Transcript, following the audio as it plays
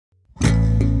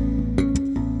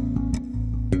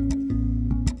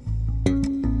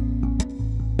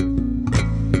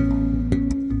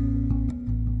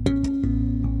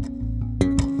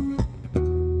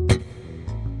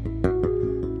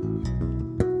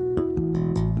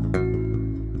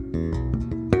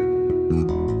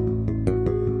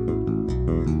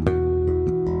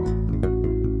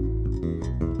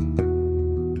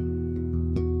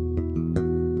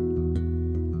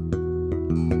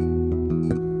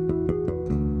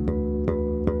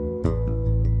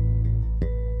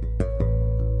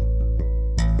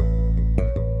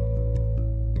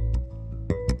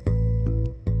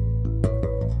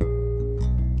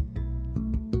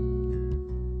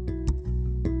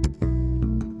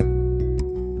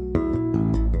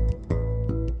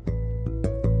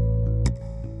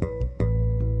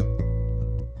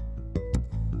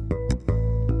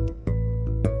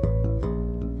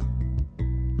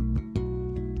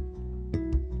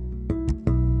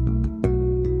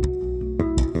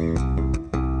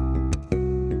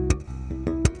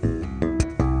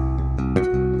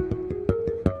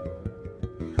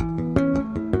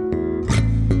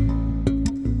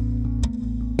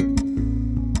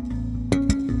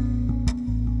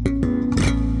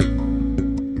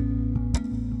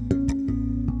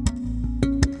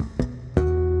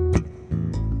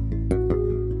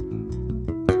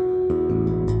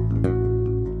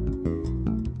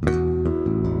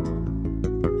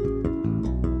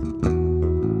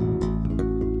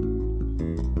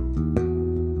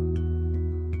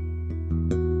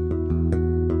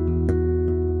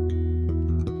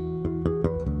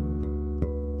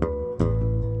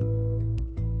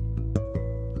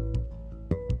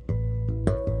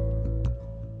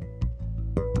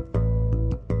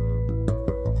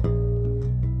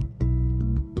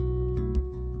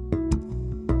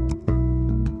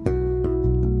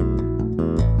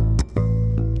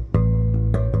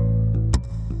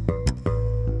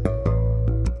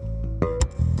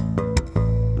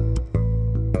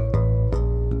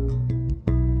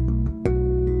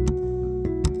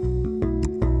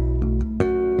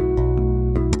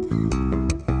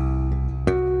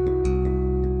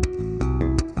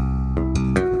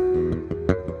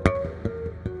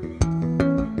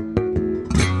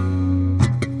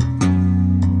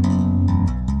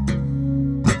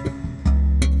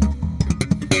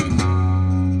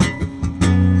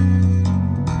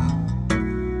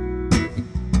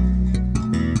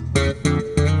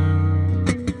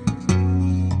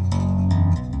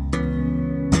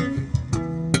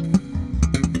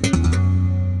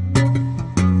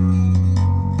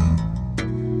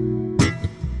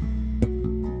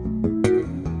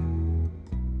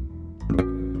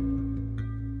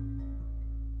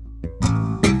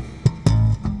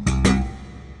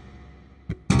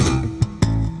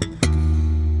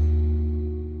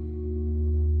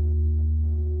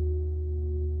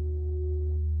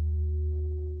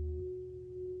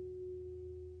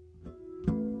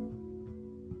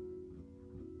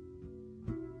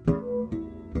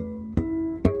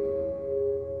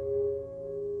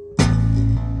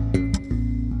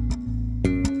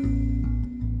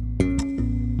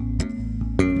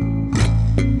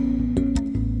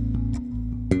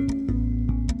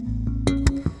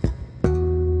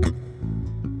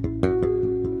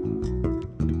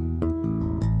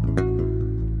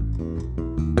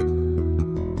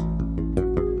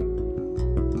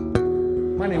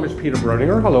Peter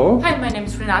Breuninger. Hello. Hi, my name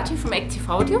is Renate from Active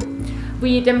Audio.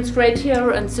 We demonstrate here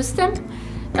a system.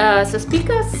 The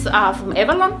speakers are from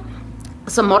Avalon.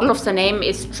 The model of the name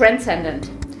is Transcendent.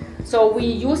 So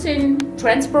we're using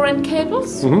transparent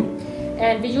cables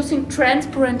and we're using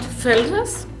transparent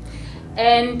filters.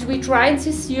 And we tried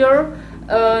this year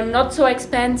not so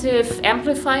expensive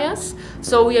amplifiers.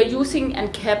 So we are using a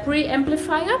Capri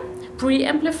amplifier,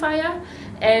 preamplifier,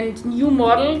 and new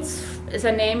models. The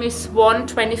name is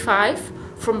 125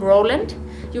 from Rowland.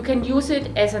 You can use it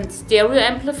as a stereo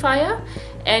amplifier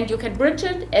and you can bridge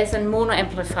it as a mono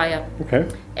amplifier. Okay.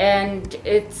 And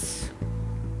it's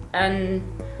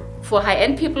for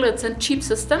high-end people it's a cheap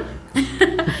system.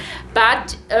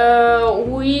 But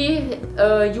we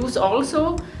use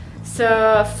also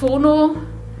the phono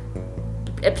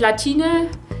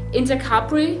platine in the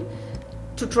Capri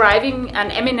to driving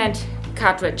an eminent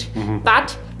cartridge.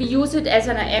 But we use it as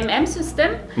an MM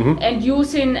system and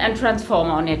using a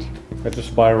transformer on it. It's a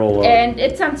spiral. And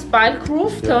it's a spiral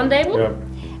groove turntable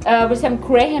with some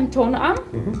Graham tone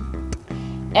arm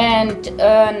and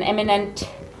an eminent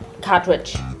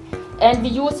cartridge. And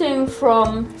we're using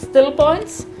from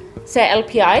Stillpoints the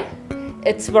LPI.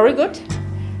 It's very good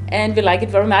and we like it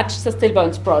very much, the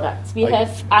Stillpoints products. We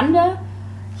have under,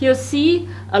 you see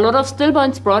a lot of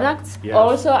Stillpoints products. Yes.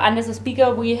 Also under the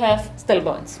speaker we have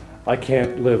Stillpoints. I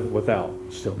can't live without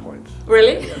Stillpoints.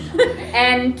 Really?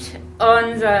 And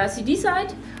on the CD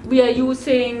side we are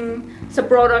using the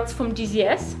products from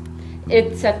dCS.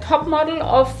 It's a top model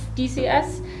of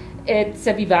dCS. It's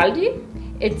a Vivaldi,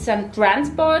 it's a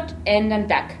transport and a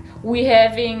DAC. We're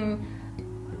having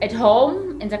at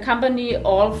home in the company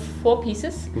all 4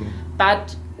 pieces,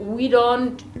 but we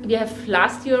have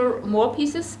last year more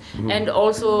pieces and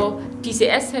also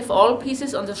dCS have all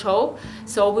pieces on the show.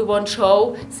 So we want to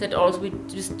show that also with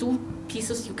just 2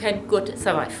 pieces you can good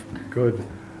survive. Good.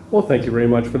 Well, thank you very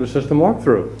much for the system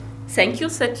walkthrough. Thank you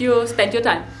that you spent your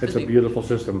time. It's a beautiful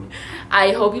system.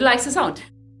 I hope you like the sound.